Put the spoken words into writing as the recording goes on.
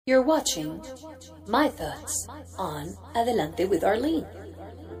You're watching My Thoughts on Adelante with Arlene.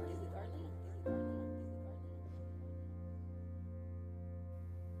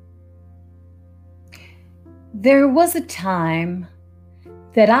 There was a time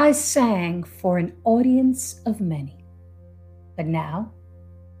that I sang for an audience of many, but now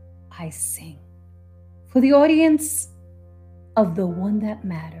I sing for the audience of the one that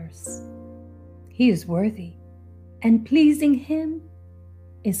matters. He is worthy, and pleasing him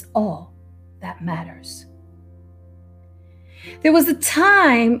is all that matters. There was a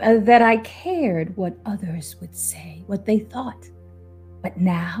time that I cared what others would say, what they thought. But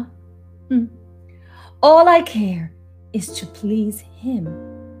now, all I care is to please him.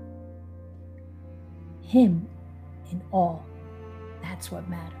 Him in all. That's what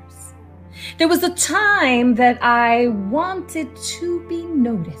matters. There was a time that I wanted to be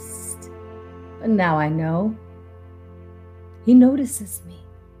noticed. But now I know he notices me.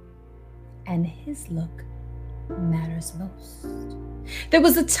 And his look matters most. There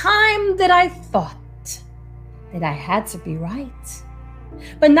was a time that I thought that I had to be right.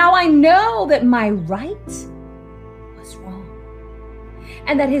 But now I know that my right was wrong.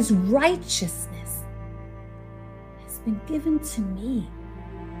 And that his righteousness has been given to me.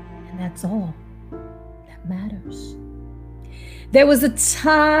 And that's all that matters. There was a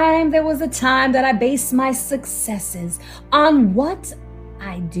time that I based my successes on what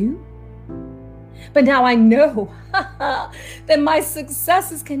I do. But now I know that my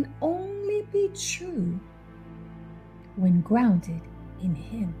successes can only be true when grounded in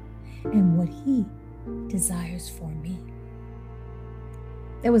him and what he desires for me.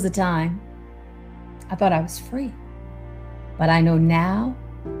 There was a time I thought I was free, but I know now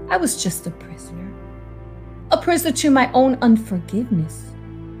I was just a prisoner to my own unforgiveness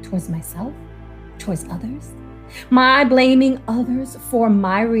towards myself, towards others, my blaming others for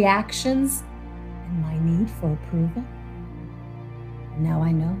my reactions and my need for approval. Now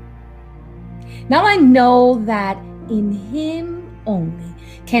I know. Now I know that in him only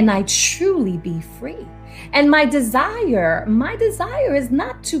can I truly be free. And my desire is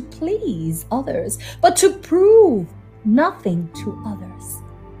not to please others, but to prove nothing to others.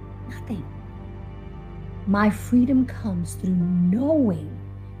 Nothing. My freedom comes through knowing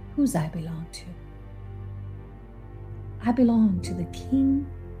whose I belong to. I belong to the King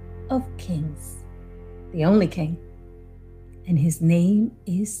of Kings, the only King, and his name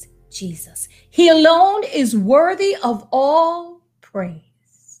is Jesus. He alone is worthy of all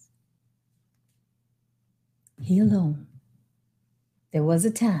praise. He alone. There was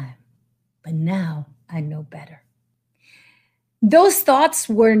a time, but now I know better. Those thoughts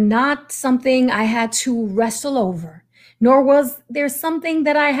were not something I had to wrestle over, nor was there something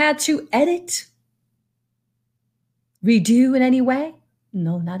that I had to edit, redo in any way.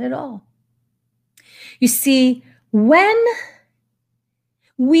 No, not at all. You see, when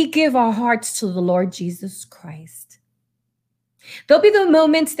we give our hearts to the Lord Jesus Christ, there'll be the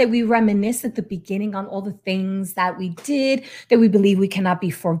moments that we reminisce at the beginning on all the things that we did, that we believe we cannot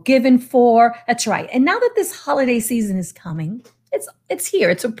be forgiven for. That's right. And now that this holiday season is coming, it's here,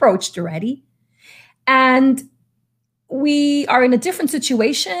 it's approached already. And we are in a different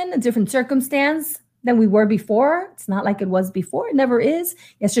situation, a different circumstance than we were before. It's not like it was before. It never is.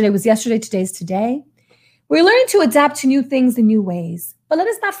 Yesterday was yesterday. Today's today. We're learning to adapt to new things in new ways. But let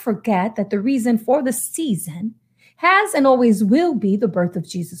us not forget that the reason for the season has and always will be the birth of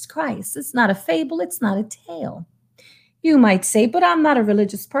Jesus Christ. It's not a fable. It's not a tale. You might say, but I'm not a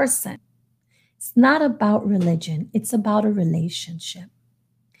religious person. It's not about religion. It's about a relationship.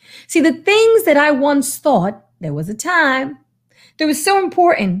 See, the things that I once thought, there was a time, that was so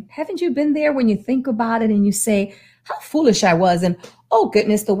important. Haven't you been there when you think about it and you say, how foolish I was? And oh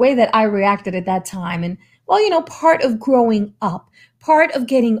goodness, the way that I reacted at that time. And well, part of growing up, part of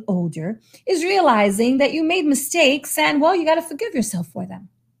getting older is realizing that you made mistakes and well, you got to forgive yourself for them.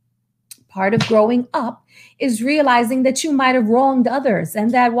 Part of growing up is realizing that you might have wronged others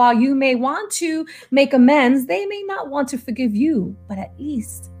and that while you may want to make amends, they may not want to forgive you, but at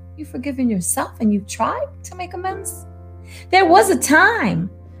least you've forgiven yourself and you've tried to make amends. There was a time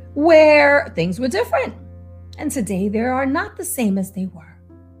where things were different, and today they are not the same as they were.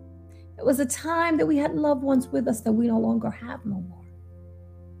 There was a time that we had loved ones with us that we no longer have no more.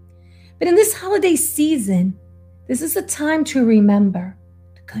 But in this holiday season, this is a time to remember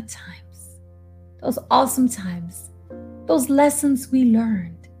the good times, those awesome times, those lessons we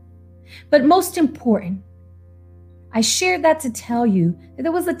learned. But most important, I shared that to tell you that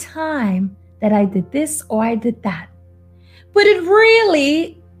there was a time that I did this or I did that. But it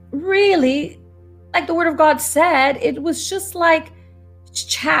really, like the Word of God said, it was just like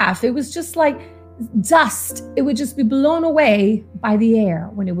chaff. It was just like dust. It would just be blown away by the air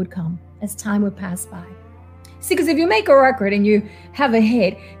when it would come as time would pass by. See, because if you make a record and you have a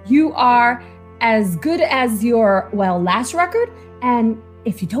hit, you are as good as your, last record. And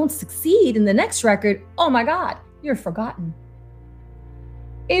if you don't succeed in the next record, oh my God, you're forgotten.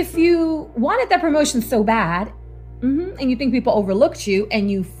 If you wanted that promotion so bad, and you think people overlooked you,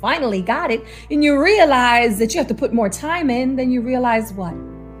 and you finally got it, and you realize that you have to put more time in, then you realize what?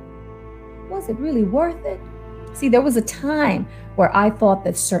 Was it really worth it? See, there was a time where I thought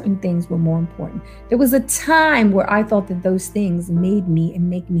that certain things were more important. There was a time where I thought that those things made me and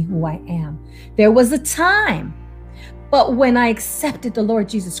make me who I am. There was a time. But when I accepted the Lord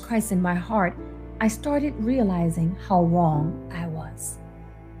Jesus Christ in my heart, I started realizing how wrong I was.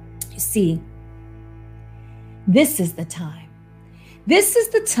 You see, this is the time. This is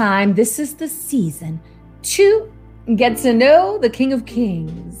the time, this is the season to get to know the King of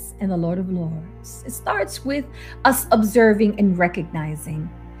Kings and the Lord of Lords. It starts with us observing and recognizing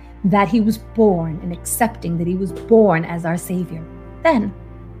that he was born and accepting that he was born as our Savior. Then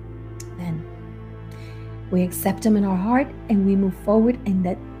we accept him in our heart and we move forward, and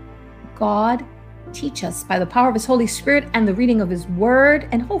that God teach us by the power of his Holy Spirit and the reading of his word,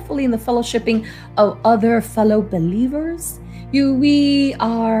 and hopefully in the fellowshipping of other fellow believers, we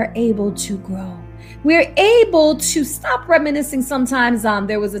are able to grow. We're able to stop reminiscing sometimes on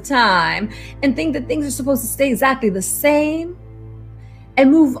there was a time and think that things are supposed to stay exactly the same and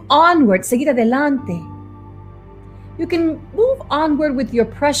move onward, seguir adelante. You can move onward with your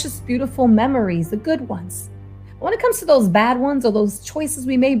precious, beautiful memories, the good ones. But when it comes to those bad ones or those choices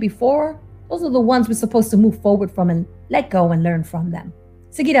we made before, those are the ones we're supposed to move forward from and let go and learn from them.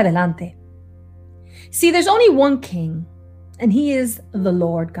 Seguir adelante. See, there's only one King, and he is the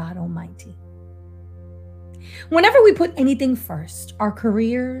Lord God Almighty. Whenever we put anything first, our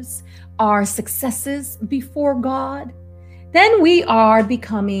careers, our successes before God, then we are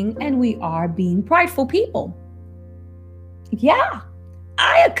becoming and we are being prideful people. Yeah,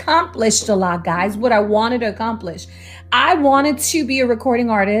 I accomplished a lot, guys, what I wanted to accomplish. I wanted to be a recording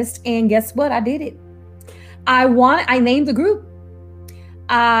artist, and guess what? I did it. I named the group.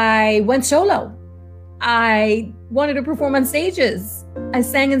 I went solo. I wanted to perform on stages. I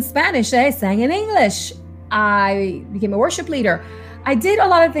sang in Spanish. I sang in English. I became a worship leader. I did a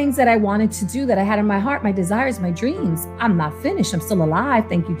lot of things that I wanted to do, that I had in my heart, my desires, my dreams. I'm not finished. I'm still alive.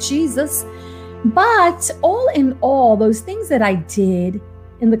 Thank you, Jesus. But all in all, those things that I did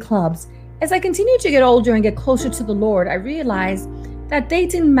in the clubs, as I continued to get older and get closer to the Lord, I realized that they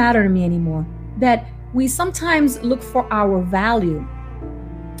didn't matter to me anymore. That we sometimes look for our value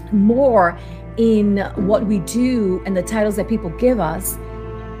more in what we do and the titles that people give us,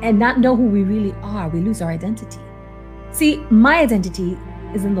 and not know who we really are. We lose our identity. See, my identity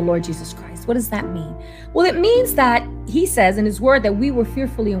is in the Lord Jesus Christ. What does that mean? Well, it means that he says in his word that we were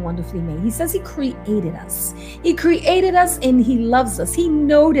fearfully and wonderfully made. He says he created us. He created us and he loves us. He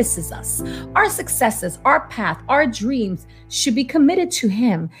notices us. Our successes, our path, our dreams should be committed to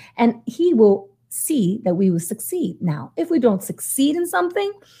him, and he will see that we will succeed. Now, if we don't succeed in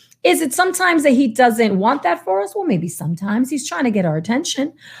something, is it sometimes that he doesn't want that for us? Well, maybe sometimes he's trying to get our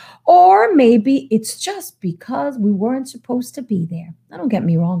attention. Or maybe it's just because we weren't supposed to be there. Now, don't get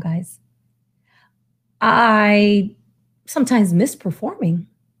me wrong, guys. I sometimes miss performing.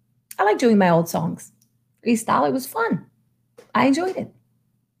 I like doing my old songs. Freestyle, it was fun. I enjoyed it.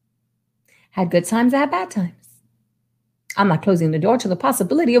 Had good times, I had bad times. I'm not closing the door to the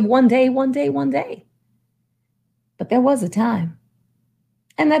possibility of one day. But there was a time.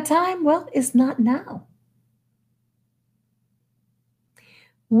 And that time, well, is not now.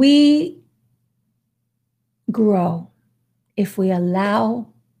 We grow if we allow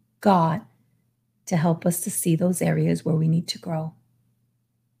God to help us to see those areas where we need to grow.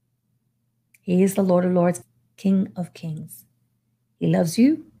 He is the Lord of Lords, King of Kings. He loves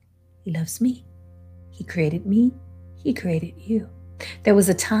you. He loves me. He created me. He created you. There was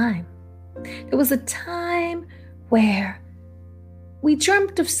a time where we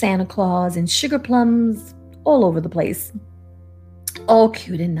dreamt of Santa Claus and sugar plums all over the place. All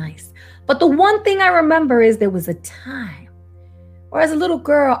cute and nice. But the one thing I remember is there was a time where as a little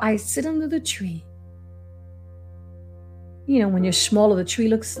girl, I sit under the tree. You know, when you're smaller, the tree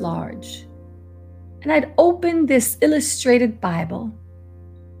looks large. And I'd open this illustrated Bible.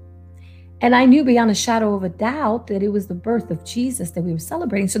 And I knew beyond a shadow of a doubt that it was the birth of Jesus that we were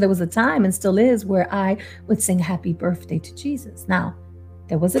celebrating. So there was a time, and still is, where I would sing happy birthday to Jesus. Now,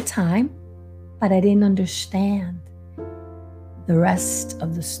 there was a time, but I didn't understand the rest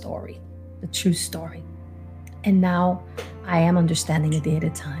of the story, the true story. And now I am understanding a day at a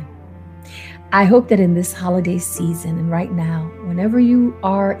time. I hope that in this holiday season and right now, whenever you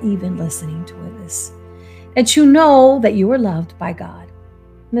are even listening to this, that you know that you are loved by God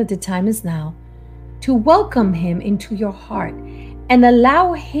and that the time is now to welcome Him into your heart and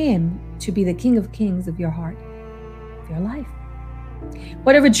allow Him to be the King of Kings of your heart, of your life.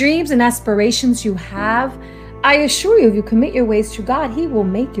 Whatever dreams and aspirations you have, I assure you, if you commit your ways to God, He will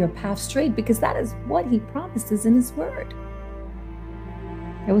make your path straight, because that is what He promises in His word.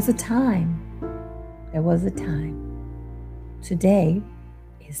 There was a time. There was a time. Today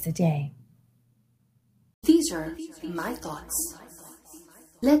is the day. These are my thoughts.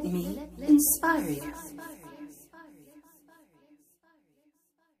 Let me inspire you.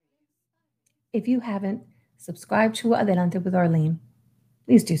 If you haven't subscribed to Adelante with Arlene,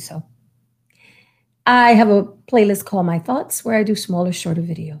 please do so. I have a playlist called My Thoughts where I do smaller, shorter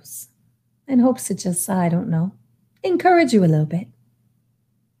videos in hopes to just, I don't know, encourage you a little bit.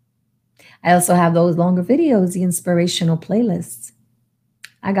 I also have those longer videos, the inspirational playlists.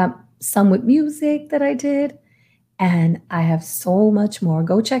 I got some with music that I did, and I have so much more.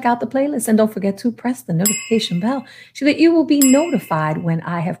 Go check out the playlist, and don't forget to press the notification bell so that you will be notified when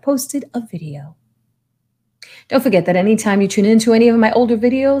I have posted a video. Don't forget that anytime you tune into any of my older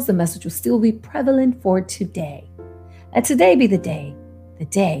videos, the message will still be prevalent for today. Let today be the day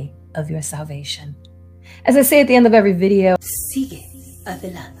of your salvation. As I say at the end of every video, sigue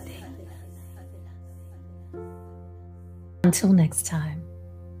adelante. Until next time,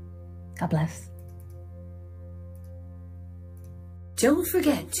 God bless. Don't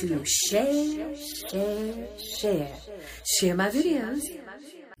forget to share my videos.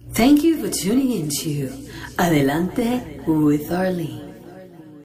 Thank you for tuning into Adelante with Arlene.